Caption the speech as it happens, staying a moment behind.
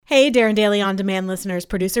Hey, Darren Daily On Demand listeners,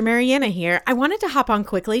 producer Mariana here. I wanted to hop on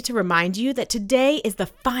quickly to remind you that today is the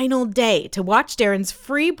final day to watch Darren's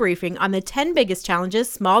free briefing on the 10 biggest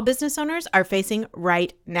challenges small business owners are facing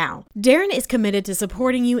right now. Darren is committed to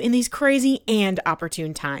supporting you in these crazy and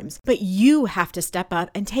opportune times, but you have to step up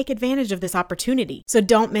and take advantage of this opportunity. So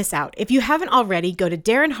don't miss out. If you haven't already, go to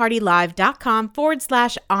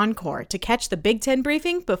darrenhardylive.com/encore to catch the Big 10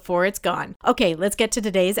 briefing before it's gone. Okay, let's get to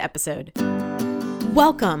today's episode.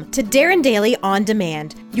 Welcome to Darren Daily On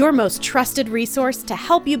Demand, your most trusted resource to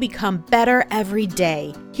help you become better every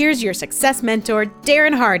day. Here's your success mentor,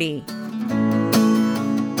 Darren Hardy.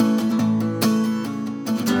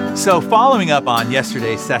 So following up on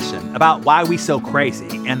yesterday's session about why we so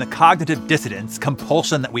crazy and the cognitive dissonance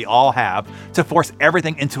compulsion that we all have to force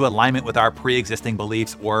everything into alignment with our pre-existing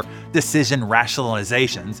beliefs or decision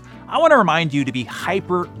rationalizations, I want to remind you to be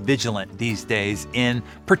hyper vigilant these days in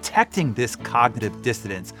protecting this cognitive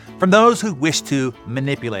dissonance from those who wish to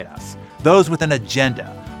manipulate us, those with an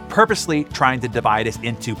agenda, purposely trying to divide us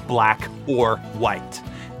into black or white.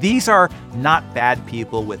 These are not bad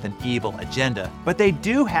people with an evil agenda, but they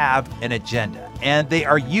do have an agenda, and they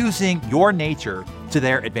are using your nature to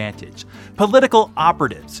their advantage. Political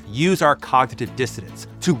operatives use our cognitive dissonance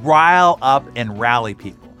to rile up and rally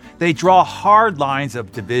people. They draw hard lines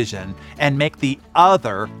of division and make the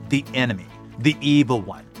other the enemy, the evil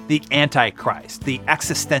one, the Antichrist, the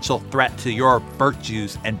existential threat to your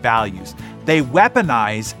virtues and values. They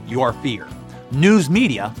weaponize your fear. News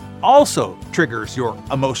media also triggers your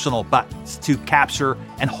emotional buttons to capture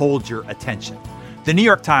and hold your attention. The New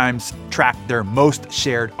York Times tracked their most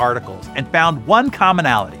shared articles and found one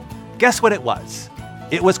commonality. Guess what it was?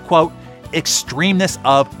 It was, quote, extremeness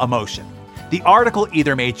of emotion. The article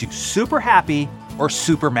either made you super happy or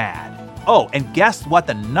super mad. Oh, and guess what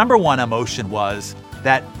the number one emotion was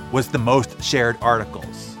that was the most shared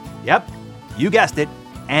articles? Yep, you guessed it,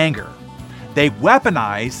 anger. They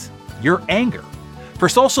weaponize your anger. For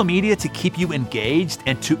social media to keep you engaged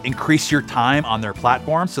and to increase your time on their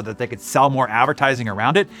platform so that they could sell more advertising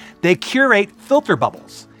around it, they curate filter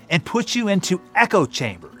bubbles and put you into echo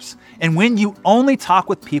chambers. And when you only talk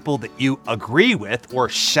with people that you agree with or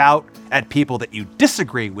shout at people that you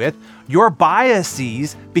disagree with, your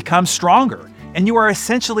biases become stronger and you are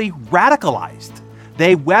essentially radicalized.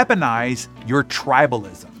 They weaponize your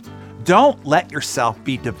tribalism. Don't let yourself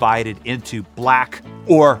be divided into black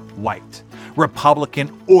or white,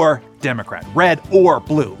 Republican or Democrat, red or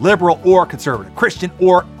blue, liberal or conservative, Christian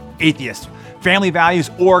or atheist, family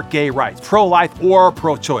values or gay rights, pro-life or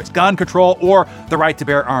pro-choice, gun control or the right to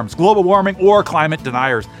bear arms, global warming or climate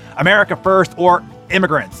deniers, America first or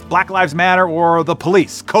immigrants, Black Lives Matter or the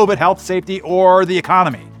police, COVID health safety or the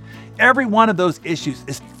economy. Every one of those issues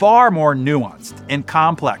is far more nuanced and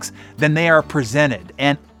complex than they are presented,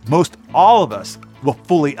 and most all of us will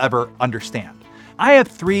fully ever understand. I have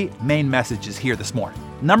three main messages here this morning.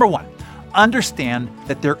 Number one, understand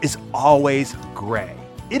that there is always gray.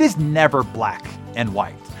 It is never black and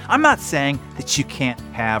white. I'm not saying that you can't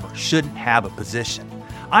have or shouldn't have a position.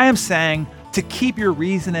 I am saying to keep your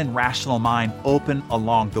reason and rational mind open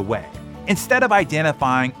along the way. Instead of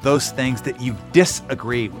identifying those things that you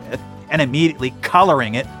disagree with and immediately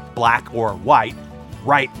coloring it black or white,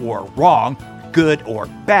 right or wrong, good or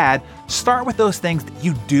bad, start with those things that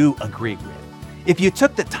you do agree with. If you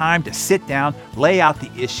took the time to sit down, lay out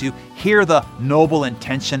the issue, hear the noble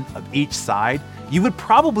intention of each side, you would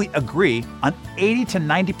probably agree on 80 to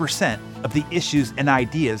 90% of the issues and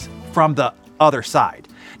ideas from the other side.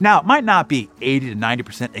 Now, it might not be 80 to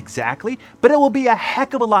 90% exactly, but it will be a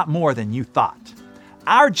heck of a lot more than you thought.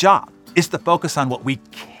 Our job is to focus on what we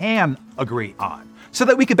can agree on so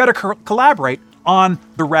that we can better collaborate on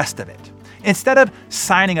the rest of it. Instead of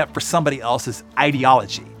signing up for somebody else's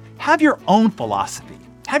ideology, have your own philosophy,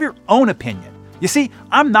 have your own opinion. You see,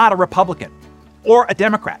 I'm not a Republican or a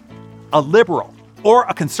Democrat, a liberal or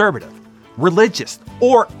a conservative, religious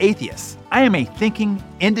or atheist. I am a thinking,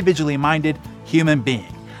 individually minded human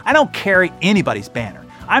being. I don't carry anybody's banner.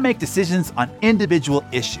 I make decisions on individual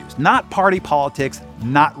issues, not party politics,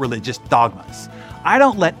 not religious dogmas. I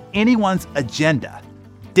don't let anyone's agenda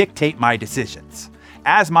dictate my decisions.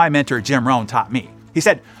 As my mentor Jim Rohn taught me, he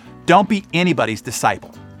said, don't be anybody's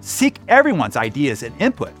disciple. Seek everyone's ideas and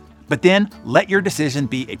input, but then let your decision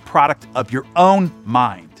be a product of your own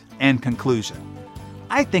mind and conclusion.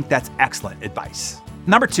 I think that's excellent advice.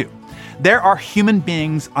 Number two, there are human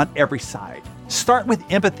beings on every side. Start with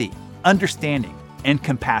empathy, understanding, and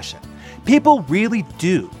compassion. People really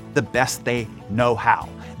do the best they know how.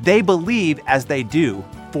 They believe as they do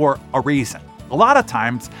for a reason. A lot of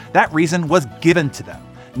times, that reason was given to them.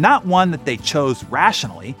 not one that they chose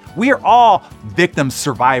rationally. We are all victim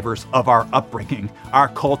survivors of our upbringing, our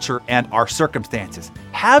culture, and our circumstances.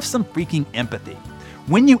 Have some freaking empathy.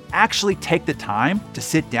 When you actually take the time to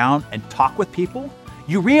sit down and talk with people,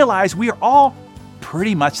 you realize we are all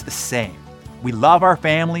pretty much the same. We love our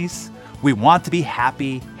families. We want to be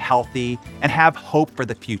happy, healthy, and have hope for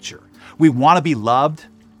the future. We want to be loved,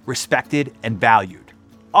 respected, and valued.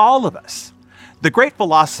 All of us. The great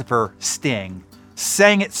philosopher Sting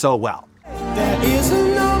sang it so well. There is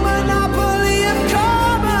no monopoly of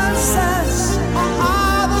common sense on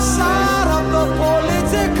either side of the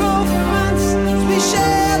political fence. We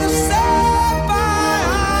share the same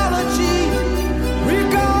biology,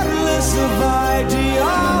 regardless of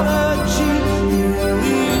ideology.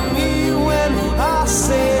 Believe me when I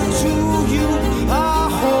say to you, I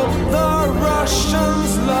hope the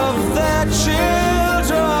Russians love their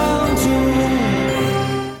children too.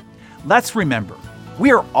 Let's remember,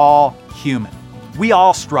 we are all human. We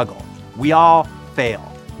all struggle. We all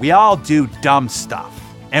fail. We all do dumb stuff.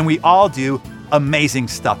 And we all do amazing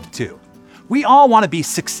stuff too. We all want to be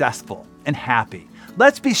successful and happy.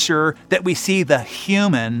 Let's be sure that we see the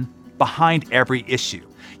human behind every issue.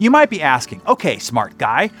 You might be asking, okay, smart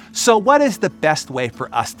guy, so what is the best way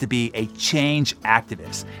for us to be a change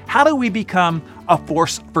activist? How do we become a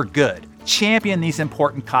force for good, champion these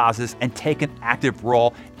important causes, and take an active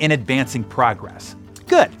role in advancing progress?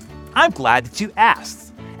 Good. I'm glad that you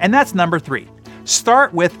asked. And that's number 3.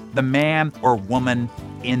 Start with the man or woman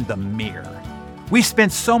in the mirror. We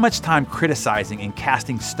spend so much time criticizing and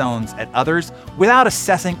casting stones at others without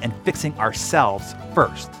assessing and fixing ourselves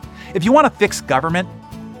first. If you want to fix government,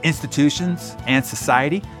 institutions, and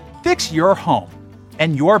society, fix your home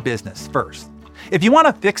and your business first. If you want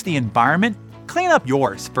to fix the environment, clean up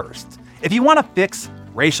yours first. If you want to fix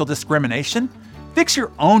racial discrimination, fix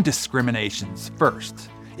your own discriminations first.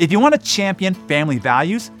 If you want to champion family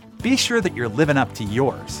values, be sure that you're living up to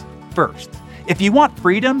yours first. If you want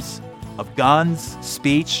freedoms of guns,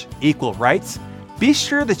 speech, equal rights, be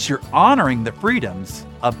sure that you're honoring the freedoms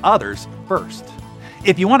of others first.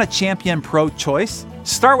 If you want to champion pro-choice,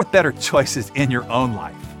 start with better choices in your own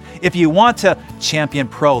life. If you want to champion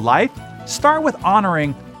pro-life, start with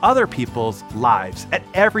honoring other people's lives at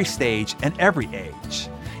every stage and every age.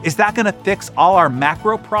 Is that going to fix all our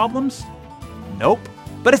macro problems? Nope,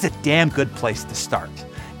 but it's a damn good place to start.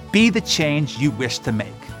 Be the change you wish to make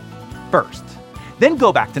first. Then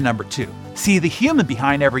go back to number 2. See the human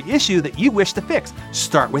behind every issue that you wish to fix.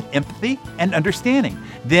 Start with empathy and understanding.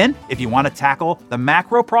 Then, if you want to tackle the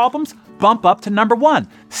macro problems, bump up to number 1.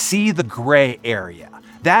 See the gray area.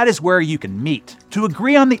 That is where you can meet to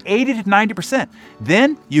agree on the 80 to 90%.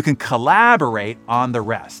 Then you can collaborate on the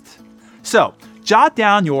rest. So, jot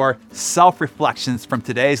down your self-reflections from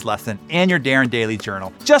today's lesson in your Darren Daily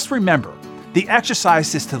Journal. Just remember, the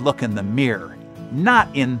exercise is to look in the mirror,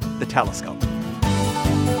 not in the telescope.